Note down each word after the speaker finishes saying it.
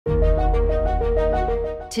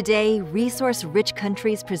Today, resource-rich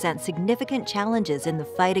countries present significant challenges in the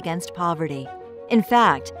fight against poverty. In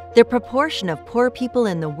fact, the proportion of poor people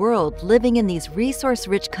in the world living in these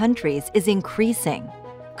resource-rich countries is increasing.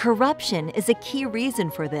 Corruption is a key reason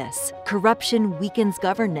for this. Corruption weakens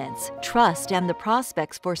governance, trust, and the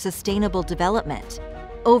prospects for sustainable development.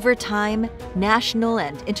 Over time, national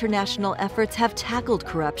and international efforts have tackled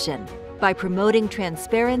corruption by promoting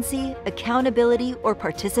transparency, accountability, or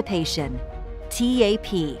participation.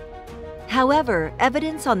 TAP. However,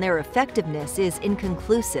 evidence on their effectiveness is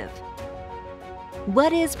inconclusive.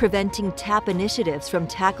 What is preventing TAP initiatives from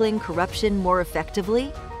tackling corruption more effectively?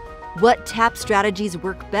 What TAP strategies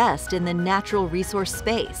work best in the natural resource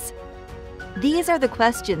space? These are the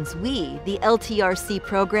questions we, the LTRC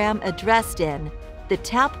program, addressed in the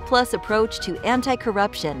TAP Plus Approach to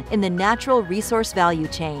Anti-Corruption in the Natural Resource Value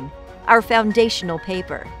Chain, our foundational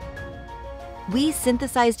paper. We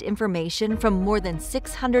synthesized information from more than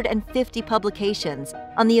 650 publications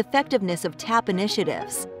on the effectiveness of TAP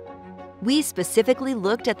initiatives. We specifically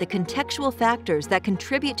looked at the contextual factors that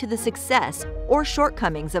contribute to the success or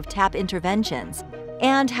shortcomings of TAP interventions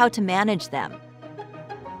and how to manage them.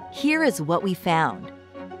 Here is what we found.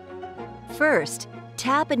 First,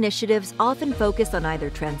 TAP initiatives often focus on either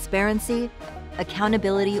transparency,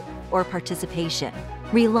 accountability, or participation,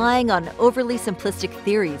 relying on overly simplistic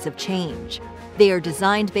theories of change. They are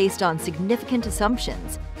designed based on significant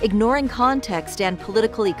assumptions, ignoring context and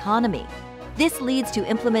political economy. This leads to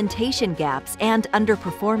implementation gaps and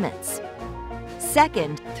underperformance.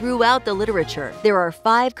 Second, throughout the literature, there are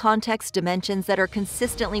 5 context dimensions that are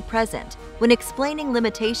consistently present when explaining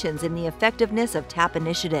limitations in the effectiveness of TAP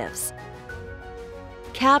initiatives.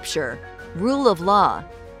 Capture, rule of law,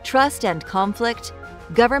 trust and conflict,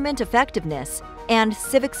 government effectiveness, and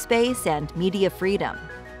civic space and media freedom.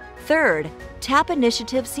 Third, TAP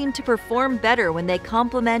initiatives seem to perform better when they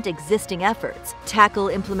complement existing efforts, tackle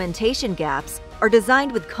implementation gaps, are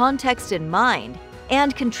designed with context in mind,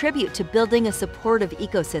 and contribute to building a supportive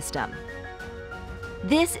ecosystem.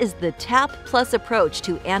 This is the TAP Plus approach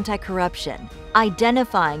to anti-corruption,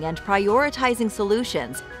 identifying and prioritizing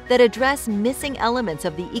solutions that address missing elements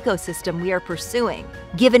of the ecosystem we are pursuing,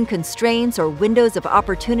 given constraints or windows of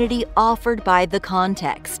opportunity offered by the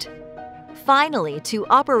context. Finally, to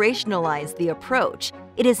operationalize the approach,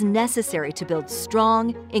 it is necessary to build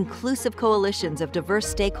strong, inclusive coalitions of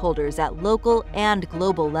diverse stakeholders at local and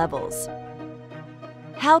global levels.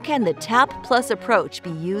 How can the TAP Plus approach be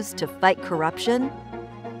used to fight corruption?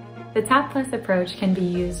 The TAP Plus approach can be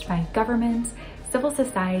used by governments, civil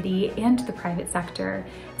society, and the private sector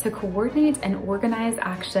to coordinate and organize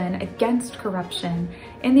action against corruption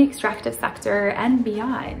in the extractive sector and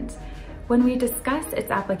beyond. When we discuss its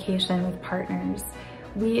application with partners,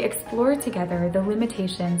 we explore together the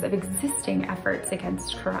limitations of existing efforts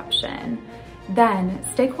against corruption. Then,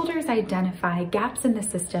 stakeholders identify gaps in the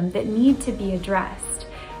system that need to be addressed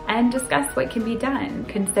and discuss what can be done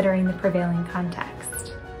considering the prevailing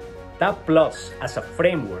context. TAP Plus as a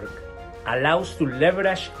framework allows to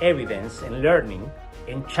leverage evidence and learning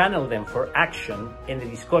and channel them for action in the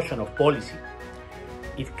discussion of policy.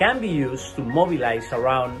 It can be used to mobilize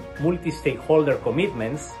around multi-stakeholder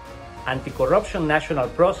commitments, anti-corruption national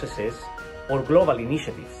processes, or global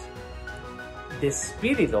initiatives. The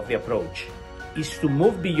spirit of the approach is to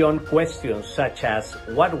move beyond questions such as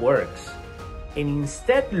what works, and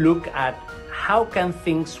instead look at how can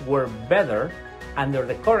things work better under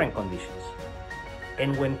the current conditions.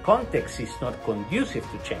 And when context is not conducive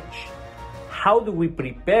to change, how do we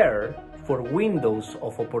prepare for windows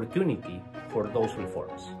of opportunity for those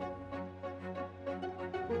reforms?